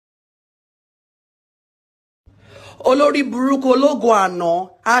olórí burúkú ológo àná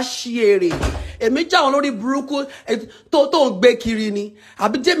àṣìírè èmi já olórí burúkú tó ń gbé kiri ni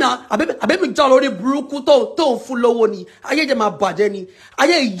àbí mi já olórí burúkú tó ń fún lówó ni ayé jẹ́ máa bàjẹ́ ni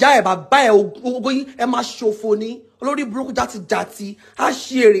ayé ìyá ẹ̀ bàbá ẹ̀ ogoyin ẹ máa ṣòfò ni olórí burúkú játijàti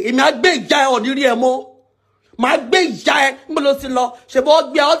àṣìírè èmi á gbé ìyá ẹ̀ ọ̀nírí ẹ̀ mọ́ màá gbé ìyá ẹ̀ níbo ló ti lọ ṣe bọ́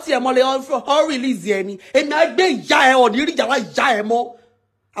gbé ọtí ẹ̀ mọ́lẹ̀ ọ́ rìlíìsì ẹ̀ ni èmi á gbé ìyá ẹ̀ ọ̀nírí yàrá ìyá ẹ̀ mọ́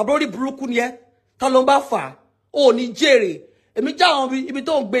àbúrò olórí burúkú ni ẹ ta ló ń bá fà á ò ní jèrè èmi já àwọn ibi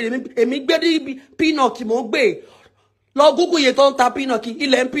tó ń gbé èmi gbé ní ibi pínọ̀kì mò ń gbé lọ gúgú iye tó ń ta pínọ̀kì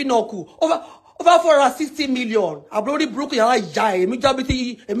ilẹ̀ ń pínọ̀kù ó fẹ́ fọ́ra 60 million àbúrò orí burúkú yàrá ìyá ẹ̀ èmi já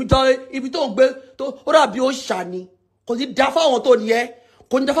ibi tó ń gbé ó dàbí ó ṣà ni kò ní dá fáwọn tó ní ẹ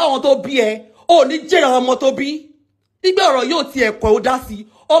kò ní dá fáwọn tó bí ẹ ò ní jèrè àwọn ọmọ tó bí nígbà ọ̀rọ̀ yóò ti ẹ̀kọ́ ó dá sí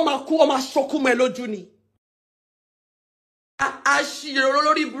ọ máa kú ọ máa ṣọkú mọ́ ẹ lójú ni. Àṣìírè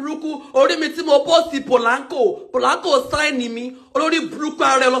olórí burúkú orí mi tí mo pọ́sì Polanco sáìnì mi olórí burúkú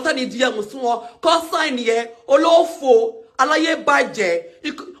ara ẹ lọ sẹ́ni DM sún wọn kọ́ sáìnì ẹ olófò aláyé bàjẹ́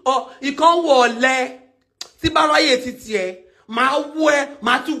ìkan wọ̀ ọ̀lẹ tí bá ráyè títí ẹ máa wọ ẹ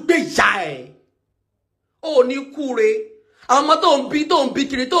máa tún gbé ìyá ẹ ò ní kúre àwọn ọmọ tó ń bí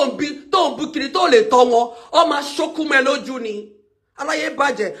kiri tó ń bí kiri tó lè tọ́ wọn ọ máa ṣókú mẹ́ lójú ni. Aláyé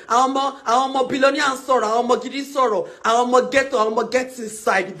bàjẹ́ àwọn ọmọ billionaire ń sọ̀rọ̀ àwọn ọmọ gidi sọ̀rọ̀ àwọn ọmọ ghetto àwọn ọmọ get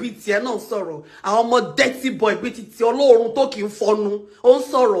inside bíi tiẹ̀ náà sọ̀rọ̀ àwọn ọmọ dirty boy bíi ti Ọlọ́run tó kì í fọnu ó ń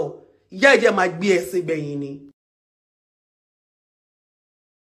sọ̀rọ̀ ìyá ẹ̀jẹ̀ máa gbé ẹsẹ̀ gbẹ̀yìn ni.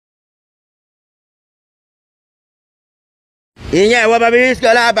 ìyẹn ìwọ Bobrisky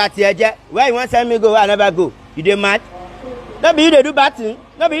ọlábàtì ẹ̀jẹ̀ where you wan send me go I never go you dey mad no be you dey do bad thing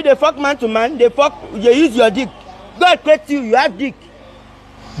no be you dey fuck man to man dey fuck you dey use your dick God create you have dick.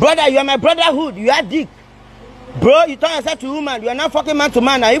 Brother, you are my brotherhood. You are dick. Bro, you turn yourself to woman. You are not fucking man to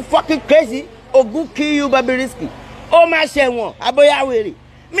man. Are you fucking crazy? Ogun kill you, Bobrisky. Oh, my shame. Aboyaweri.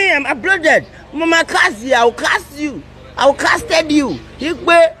 Me, I'm uploaded. Mama cast you. I will cast you. I will casted you.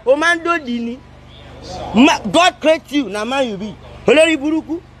 Ikwe, Omando Dini. God create you. Now, man, you be. Olori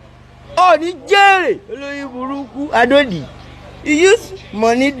Buruku. Oh, Nigeria. Olori Buruku. Adodi. You use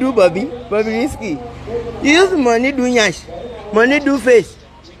money do Bobrisky. You use money do nyash. Money do face.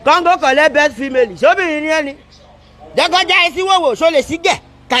 Can't go collect best female. Show me in any. Jagoja is wo. Show le sige.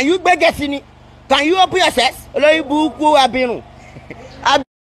 Can you beg us in? Can you open your chest? Olori buku abinu.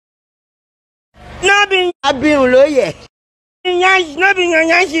 No be abinu loye. Nyash no be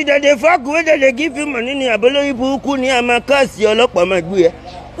nyash that they fuck with they give you money ni aboloyi buku ni amakasi olopa ma gbe.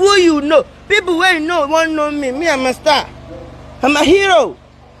 Who you know? People wey know won't know me. Me I'm a star. I'm a hero.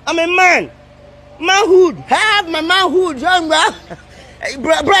 I'm a man. Manhood. I have my manhood,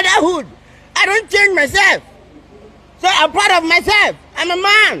 brotherhood. I don't change myself. So I'm proud of myself. I'm a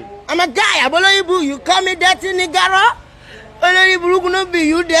man. I'm a guy. Aboloyibu, you call me dirty nigaro? Oloribu no be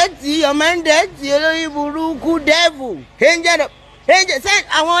you dirty. Your man dirty. Oloribu devil. Angel send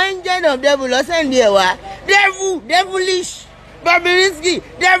I want angel of devil. Send there wa. Devilish. Bobrisky.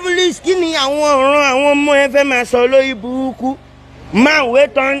 Devilish. Kini àwọn ọmọ ẹ fẹ́ máa sọ Oloribu. Man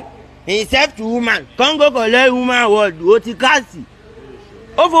wait on. Himself to woman. Can't go collect woman word. What he can't see.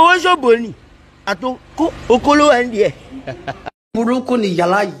 Over what your bony. Ato okolo endie. Burúkú ni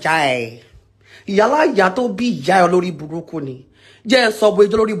yàlá ìyá ẹ̀. Yàlá ìyá tó bí ìyá ẹ̀ olórí burúkú ni. Jẹ́ sọ bo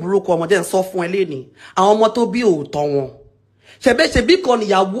lórí burúkú ọmọ jẹ́ sọ fún ẹ leni. Àwọn ọmọ tó bí ò tọ́ wọn. Ṣebí kan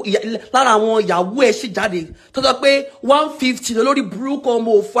ìyàwó lára àwọn ìyàwó ẹ̀ sì jáde. Tó sọ pé 150 lórí burúkú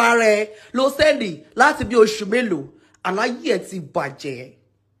ọmọ òfa rẹ̀ ló sẹ́ndì láti bí oṣù mélòó. Àláyé ẹ̀ ti bàjẹ́.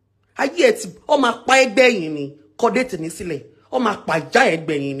 Ayé ẹ̀ tí ọ máa pa ẹgbẹ́ yìí ni kọ́déètì ní sílẹ̀ ọ máa pa ìjà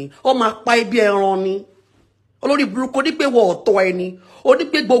ẹgbẹ́ yìí ni ọ máa pa ẹbí ẹran ni olórí burúkú ní pé wọ ọ̀tọ̀ ẹni ó ní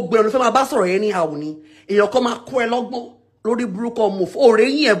pé gbogbo ẹran fẹ́ máa bá sọ̀rọ̀ ẹni àwò ni èèyàn kan máa kó ẹ lọ́gbọ́n lórí burúkú ọmọ òrè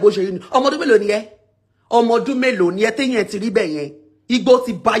yín ẹ̀ bó ṣe yìí ni ọmọ ọdún mélòó ni ẹ ọmọ ọdún mélòó ni ẹ téyìn ẹ ti rí bẹ́ẹ̀ yẹn igbó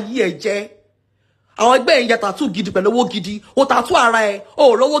ti ba yí ẹ jẹ́ àwọn ẹgbẹ́ yẹn ya tàtú gidi pẹ̀lú owó gidi ó tàtú ara ẹ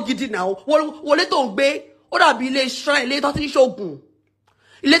ó lówó gidi náà wọlé tó ń gbé ó dàbí ilé iṣẹ́ ilé tó ti ń ṣoògùn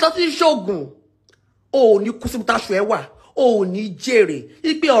ilé tó ti ń ṣoògùn ò ní kú síbi táṣù ẹ wà ò ní jèrè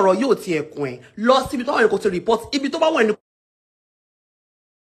ipe ọ̀rọ̀ yóò ti ẹ̀kùn ẹ̀ lọ síbi tó wà ní kò ti report ibi tó bá wà ní.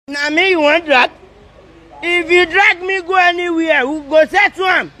 Na me you wan drag? If you drag me go anywhere, we go settle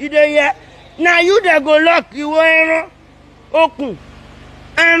am. You dey hear? Na you dey go lock ìwọ ẹran okùn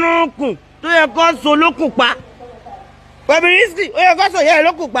ẹran okùn tó yẹ kó so lókùn pa. Bobrisky ó yẹ kó so yẹ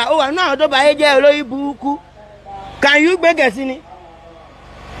lókùn pa ó wà náà tó bá yé jẹ́ olórí burúkú. Can you gbé gẹ̀ẹ́sì ni?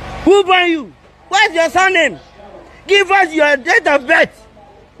 Who born you? What's your surname? Give us your date of birth.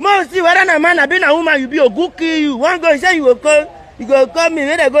 Most see whether na man or be na woman you be Ogun kill you. One go say you go call me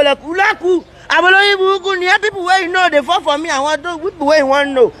when they go like Ulaku. Aboloyi buruku ni people where you know they fall for me. I want to people where you want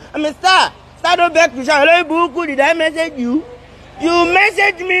to know. I'm a star. Star don't beg to shout. Aboloyi buruku, did I message you? You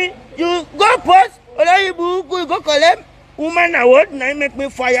message me. You go post. Aboloyi buruku, you go collect. Woman award, now make me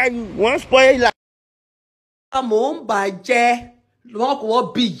fire you. One spoil like. Mo ń bàjẹ́ wọ́n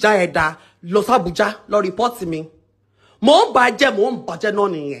kò bí ìjà ẹ̀dá lọ s'Abuja lọ report mi. Mo ń bàjẹ́ náà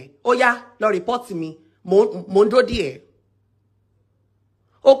nìyẹn. Ó yá lọ report mi. Mo ń dúró díẹ̀.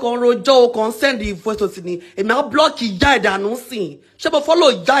 O kàn rojọ́ o kàn send voice note ni. Èmi á block ìjà ẹ̀dá nù sìn. Ṣé mo follow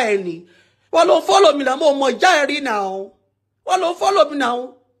ìjà ẹ̀ ni? Wọ́n ló follow mi náà mo mọ ìjà ẹ̀ rí náà. Wọ́n ló follow mi náà.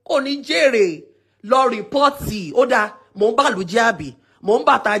 Kò ní jèrè lọ report. Ó dáa mo ń bàlù jẹ́ àbí. Mo ń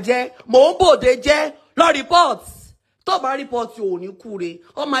bàtà jẹ́. Mo ń bòde jẹ́. Lọ report. Tó bá report ò ní kúre.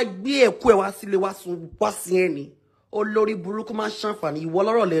 Ó máa gbé ẹ̀kú ẹ̀ wá sílé wá sí ẹni. Olórí burúkú máa ṣàǹfààní. Ìwọ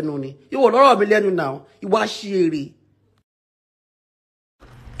lọ́rọ̀ lẹ́nu ni. Ìwọ lọ́rọ̀ mi lẹ́nu náà. Ìwọ àṣìírè.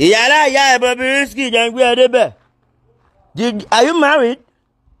 Ìyálà ìyá Bobrisky jẹ́ gbé ẹ débẹ̀. Are you married?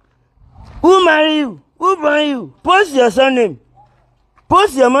 Who marry you? Who born you? Post your surname.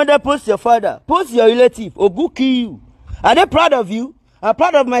 Post your mother, post your father. Post your relative. Ogu kill you. Are they proud of you? I'm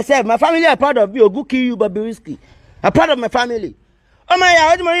proud of myself. My family are proud of you. Ogu kill you, Bobrisky. I'm proud of my family. Oh my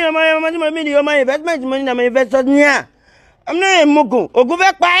God, my investment money, my investors near. I'm not a Mugun. Ogu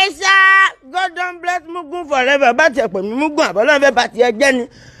ve paisa. God don't bless Mugun forever. But Mugun, but not about you again.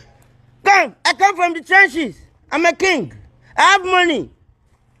 Come, I come from the trenches. I'm a king. I have money.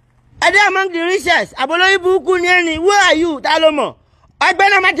 I dey among the richest. Aboloyi buruku ni. Where are you, Talomo?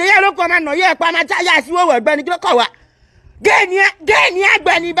 Ọ̀gbẹ́ni ma je ya lo ko ma no ye pa ma cha ya si wo ọ̀gbẹ́ni kí ló kọ wá. Gay ni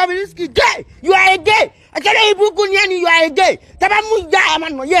Ọ̀gbẹ́ni Bobrisky gay. You are a gay. Aboloyi buruku ni you are a gay. Tá bá mú ya ma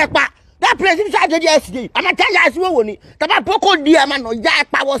no ye pa. That place is just yesterday. I'm a cha ya si wo ni. Tá bá poko di ma no ya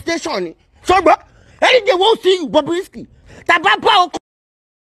pa wo station ni. So bro, any day won't see you Bobrisky. Tá bá pa o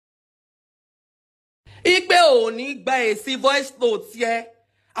Ipe ò ní gba èsì voice note yẹ.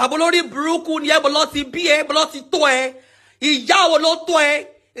 Abolórí burúkú ni ẹ bọ́lọ́ ti bí ẹ bọ́lọ́ ti tó ẹ. Ìyá wo ló tó ẹ?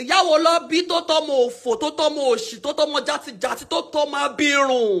 Ìyá wo ló bí tó tọ́mọ òfò tó tọ́mọ òṣì tó tọ́mọ játijàti tó tọ́mọ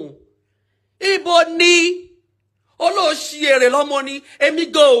abirùn? Ibo ni? Olóòṣì èrè lọ́mọ ni èmi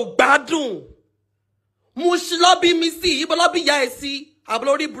gan ò gbádùn. Mo ṣì lọ bí mi sí ibo lọ bí ìyá ẹ sí.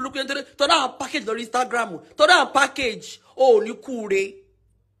 Abolórí burúkú nítorí tó dáhùn package lórí Instagram tó dáhùn package ò ní kú re.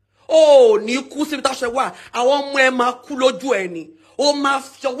 Ò ní kú síbi táṣẹ wà àwọn ọmọ ẹ máa kú lójú ẹ ni. Ó máa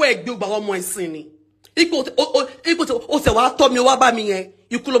fi ọwọ́ ẹ gbé gbà ọmọ ẹ̀sìn ni. Ipò tí ó ṣe wá tọ́ mi wá bá mi yẹn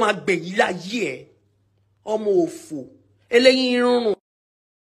ikú ló máa gbẹ̀yìn láyé ẹ̀. Ọmọ òfò eléyìí rúnrún.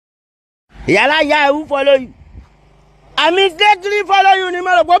 Ìyálà ìyá who follow you? I mistakenly follow you ni mo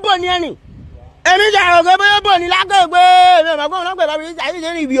rò pé bò ní ẹni. Èmi ṣàrò pé bóyá bò ní lágbègbè mi ò mọ̀ pé òun náà pè bàbá mi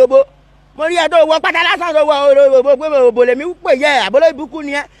ṣàyè ní ibi òbó. Mo rí ẹ tó wọ pátá lásán tó wọ òbò lèmi pè yẹ Aboloyi buruku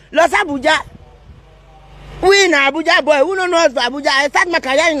ni ẹ lọ sí Abuja. We in Abuja boy, who don't know us for Abuja? I start my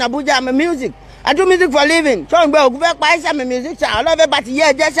career in Abuja, I'm a music. I do music for a living. So I'm going to I'm a musician. I love it, but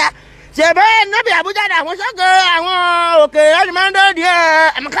yeah, just say, no be Abuja, I want to go. I want okay, I'm a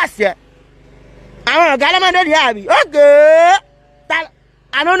dear. I'm a cashier. I want to go. Okay.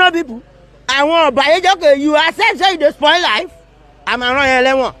 I don't know people. I want to buy it. Okay, you accept, say you spoil life. I'm a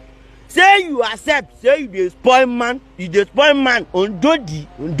royal one. Say you accept, say you spoil man. You spoil man. On Dodi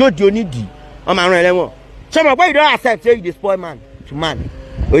onidi. I'm a royal one. Some of you don't accept, say you spoil man to man.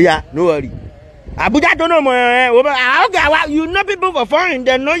 Oh yeah, no worry. Abuja don't know more. Okay, you know people for foreign,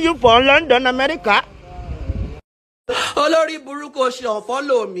 they know you for London, America. Olórí burúkú ṣe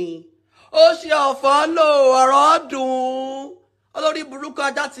unfollow mi. Ó ṣe unfollow ọ̀rọ̀ dùn. Olórí burúkú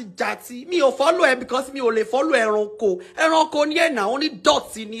játijàti. Mi ò follow ẹ because mi ò lè follow ẹranko. Ẹranko ni ẹ náà, ó ní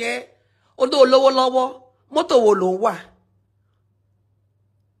dọ̀tí ni ẹ. Ó dó lówó lọ́wọ́. Mọ́tò wo ló ń wà?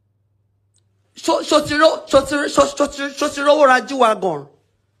 Ṣó ti rówó ra G-Wagon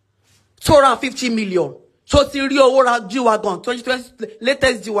 250 million. Ṣó ti rí owó ra G-Wagon 2020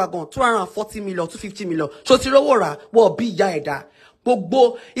 latest G-Wagon 240 million 250 million. Ṣó ti rówó ra wọ́n bí ìyá ẹ̀dá.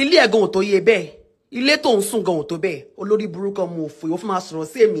 Gbogbo ilé ẹ̀gàn tó yẹ bẹ́ẹ̀. Ilé tó ń sùn gan tó bẹ́ẹ̀. Olórí burúkú ọmọ òfò ìwọ fún máa sọ̀rọ̀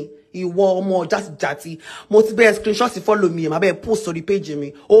sí èmi. Ìwọ ọmọ játijàti. Mo ti bẹ́ẹ̀ screenshot follow mi. Màá bẹ́ẹ̀ post sórí page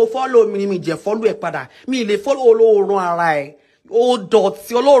mi. O follow mi ni mi jẹ́ follow ẹ̀ padà. Mi lè follow olóòórùn ara ẹ̀. Ó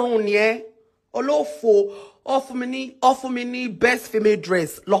dọ̀tí olóòórùn ni ẹ́. Olófò ó fún mi ní best female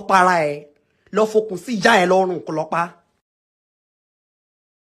dress lọ para ẹ lọ fokùn sí ìyá ẹ lọ́rùn kó lọ pa.